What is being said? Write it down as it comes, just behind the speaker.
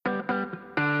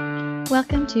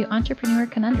Welcome to Entrepreneur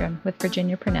Conundrum with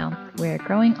Virginia Purnell, where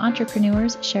growing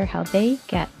entrepreneurs share how they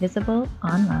get visible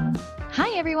online. Hi,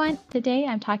 everyone. Today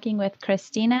I'm talking with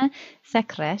Christina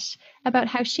Sekresh about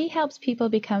how she helps people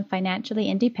become financially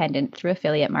independent through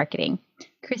affiliate marketing.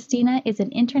 Christina is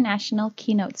an international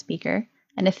keynote speaker,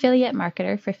 an affiliate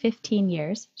marketer for 15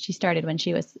 years. She started when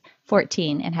she was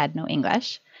 14 and had no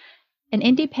English. An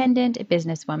independent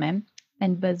businesswoman,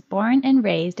 and was born and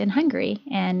raised in Hungary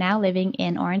and now living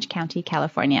in Orange County,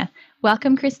 California.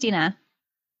 Welcome, Christina.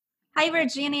 Hi,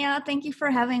 Virginia. Thank you for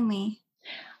having me.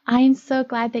 I'm so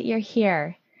glad that you're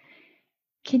here.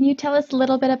 Can you tell us a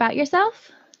little bit about yourself?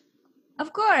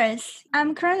 Of course.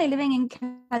 I'm currently living in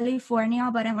California,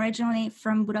 but I'm originally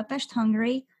from Budapest,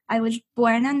 Hungary. I was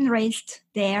born and raised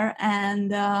there,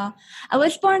 and I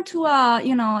was born to a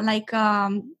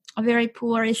very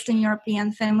poor Eastern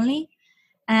European family.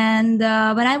 And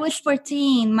when I was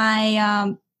 14,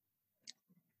 my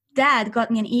dad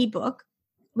got me an ebook,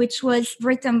 which was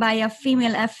written by a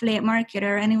female affiliate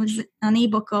marketer. And it was an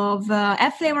ebook of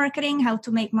affiliate marketing, how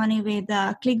to make money with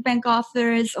ClickBank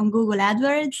offers on Google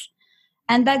AdWords.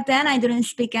 And back then, I didn't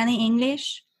speak any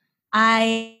English.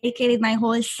 I dedicated my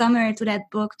whole summer to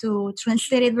that book to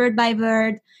translate it word by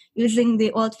word using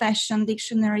the old-fashioned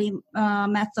dictionary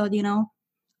method,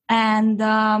 And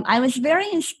I was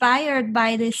very inspired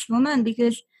by this woman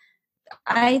because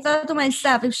I thought to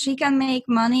myself, if she can make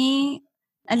money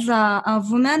as a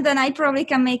woman, then I probably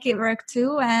can make it work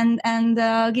too. And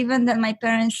given that my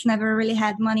parents never really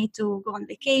had money to go on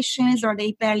vacations or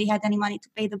they barely had any money to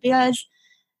pay the bills,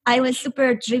 I was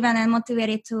super driven and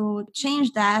motivated to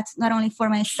change that, not only for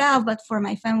myself, but for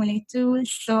my family too.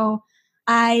 So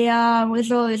I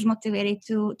was always motivated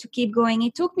to keep going.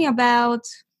 It took me about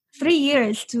 3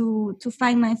 years to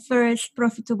find my first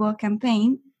profitable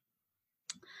campaign.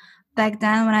 Back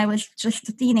then, when I was just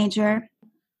a teenager,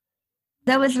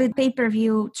 that was with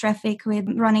pay-per-view traffic, with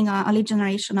running a lead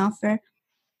generation offer.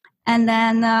 And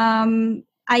then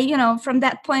from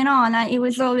that point on, it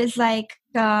was always like,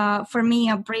 for me,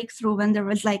 a breakthrough when there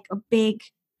was like a big,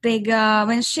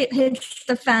 when shit hits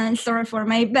the fan, sorry for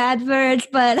my bad words,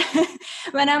 but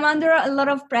when I'm under a lot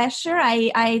of pressure,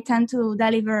 I tend to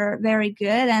deliver very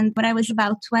good. And when I was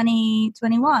about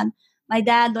 21, my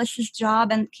dad lost his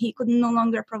job and he could no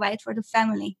longer provide for the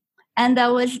family. And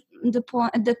that was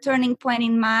the turning point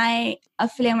in my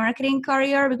affiliate marketing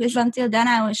career, because until then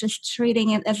I was just treating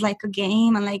it as like a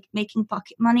game and like making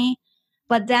pocket money.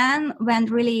 But then when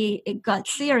really it got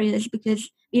serious, because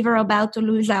we were about to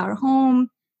lose our home,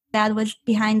 Dad was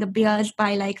behind the bills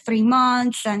by like 3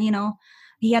 months, and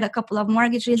he had a couple of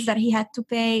mortgages that he had to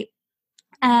pay.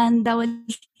 And that was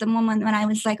the moment when I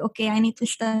was like, okay, I need to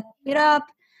step it up.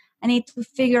 I need to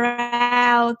figure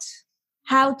out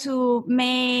how to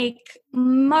make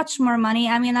much more money.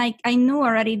 I mean, I knew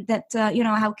already that,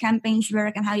 how campaigns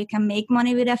work and how you can make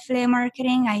money with affiliate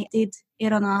marketing. I did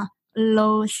it on a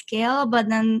low scale, but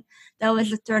then that was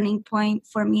the turning point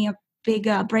for me, a big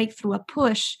breakthrough, a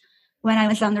push when I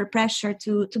was under pressure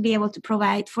to be able to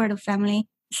provide for the family,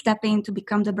 stepping to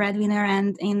become the breadwinner.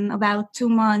 And in about 2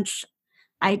 months,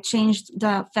 I changed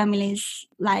the family's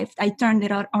life. I turned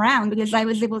it around because I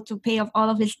was able to pay off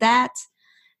all of his debt.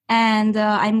 And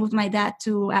I moved my dad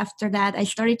after that, I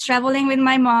started traveling with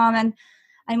my mom, and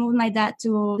I moved my dad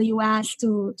to the US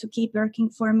to keep working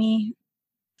for me.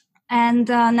 And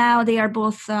now they are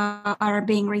both are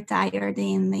being retired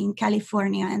in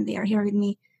California, and they are here with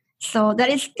me. So that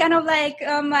is kind of like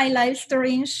my life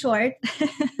story in short.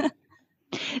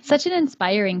 Such an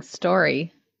inspiring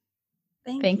story.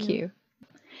 Thank you.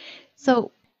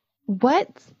 So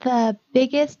what's the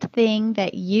biggest thing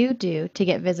that you do to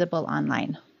get visible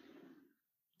online?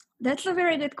 That's a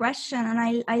very good question,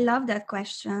 and I love that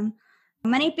question.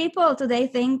 Many people today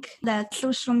think that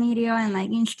social media and like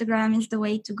Instagram is the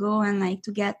way to go and like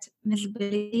to get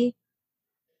visibility.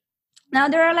 Now,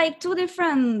 there are like two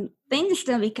different things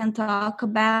that we can talk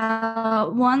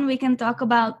about. One, we can talk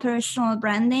about personal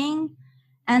branding,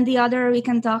 and the other, we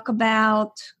can talk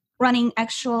about running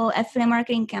actual affiliate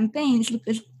marketing campaigns,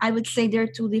 because I would say they're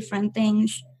two different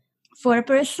things. For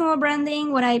personal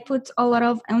branding, what I put a lot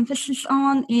of emphasis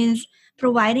on is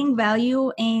providing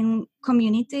value in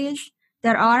communities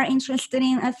that are interested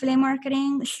in affiliate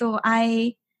marketing. So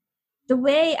the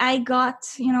way I got,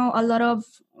 a lot of,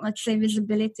 let's say,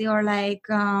 visibility, or like,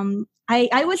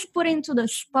 I was put into the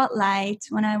spotlight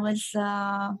when I was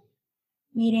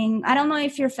meeting. I don't know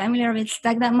if you're familiar with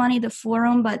Stack That Money, the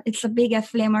forum, but it's a big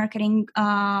affiliate marketing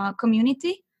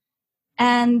community.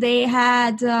 And they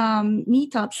had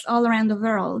meetups all around the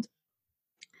world.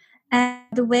 And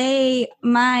the way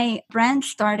my brand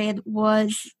started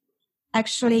was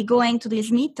actually going to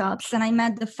these meetups, and I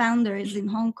met the founders in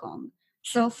Hong Kong.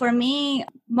 So for me,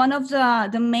 one of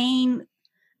the main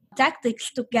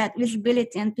tactics to get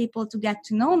visibility and people to get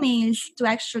to know me is to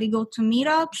actually go to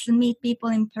meetups and meet people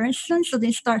in person, so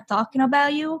they start talking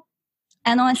about you.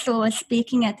 And also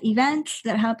speaking at events,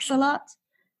 that helps a lot.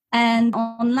 And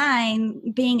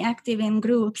online, being active in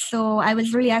groups. So I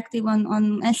was really active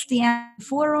on STM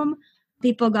forum.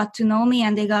 People got to know me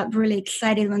and they got really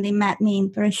excited when they met me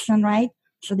in person, right?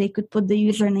 So they could put the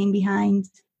username behind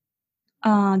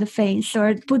the face,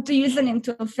 or put the username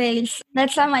to a face.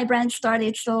 That's how my brand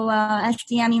started. So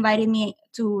STM invited me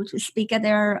to speak at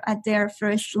their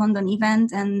first London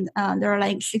event, and there are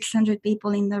like 600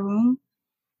 people in the room.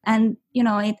 And,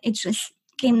 it just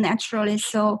came naturally.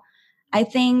 So I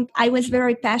think I was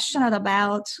very passionate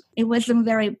about, it wasn't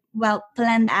very well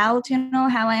planned out,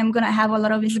 how I am going to have a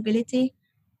lot of visibility.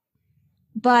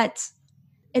 But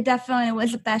it definitely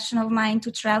was a passion of mine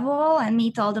to travel and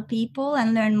meet all the people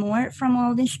and learn more from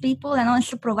all these people and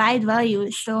also provide value.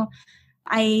 So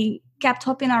I kept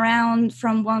hopping around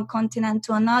from one continent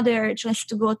to another just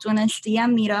to go to an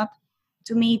STM meetup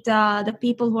to meet the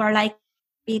people who are like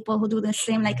people who do the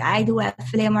same like I do,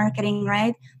 affiliate marketing,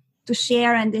 right? To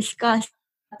share and discuss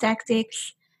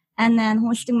tactics, and then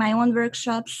hosting my own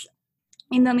workshops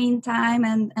in the meantime,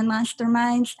 and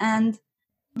masterminds, and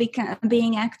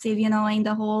being active, in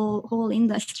the whole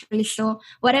industry. So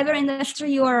whatever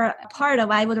industry you're a part of,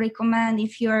 I would recommend,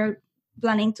 if you're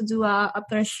planning to do a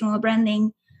personal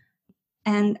branding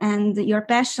and you're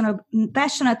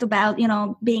passionate about,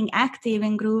 being active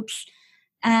in groups,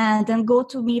 and then go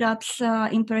to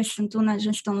meetups in person too, not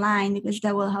just online, because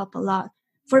that will help a lot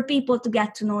for people to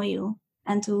get to know you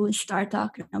and to start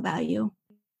talking about you.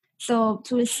 So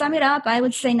to sum it up, I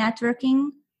would say networking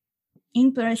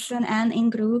in person and in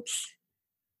groups,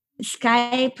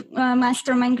 Skype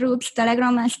mastermind groups,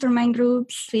 Telegram mastermind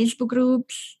groups, Facebook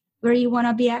groups, where you want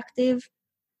to be active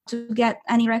to get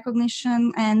any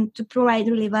recognition and to provide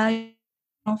really value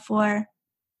for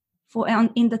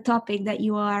in the topic that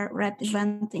you are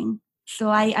representing. So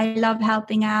I love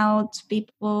helping out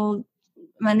people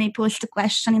when they post a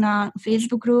question in a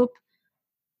Facebook group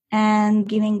and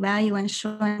giving value and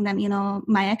showing them,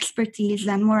 my expertise,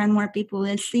 and more people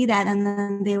will see that, and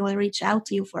then they will reach out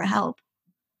to you for help.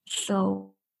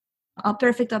 So a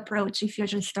perfect approach if you're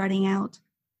just starting out.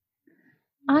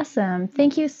 Awesome.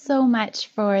 Thank you so much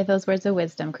for those words of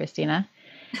wisdom, Christina.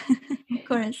 Of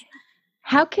course.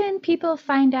 How can people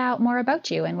find out more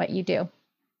about you and what you do?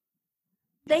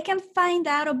 They can find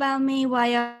out about me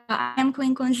via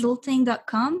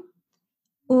iamqueenconsulting.com.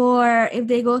 Or if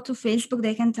they go to Facebook,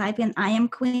 they can type in I Am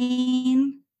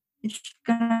Queen. It's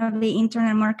going to be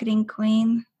Internet Marketing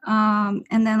Queen. And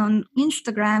then on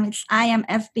Instagram, it's I Am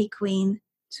FB Queen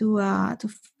to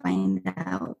find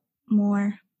out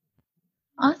more.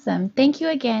 Awesome. Thank you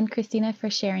again, Christina, for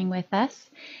sharing with us.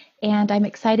 And I'm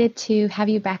excited to have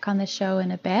you back on the show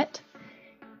in a bit.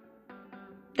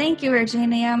 Thank you,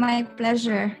 Virginia. My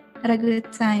pleasure. Had a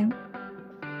good time.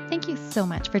 Thank you so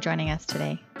much for joining us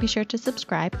today. Be sure to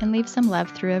subscribe and leave some love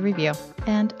through a review.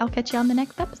 And I'll catch you on the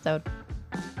next episode.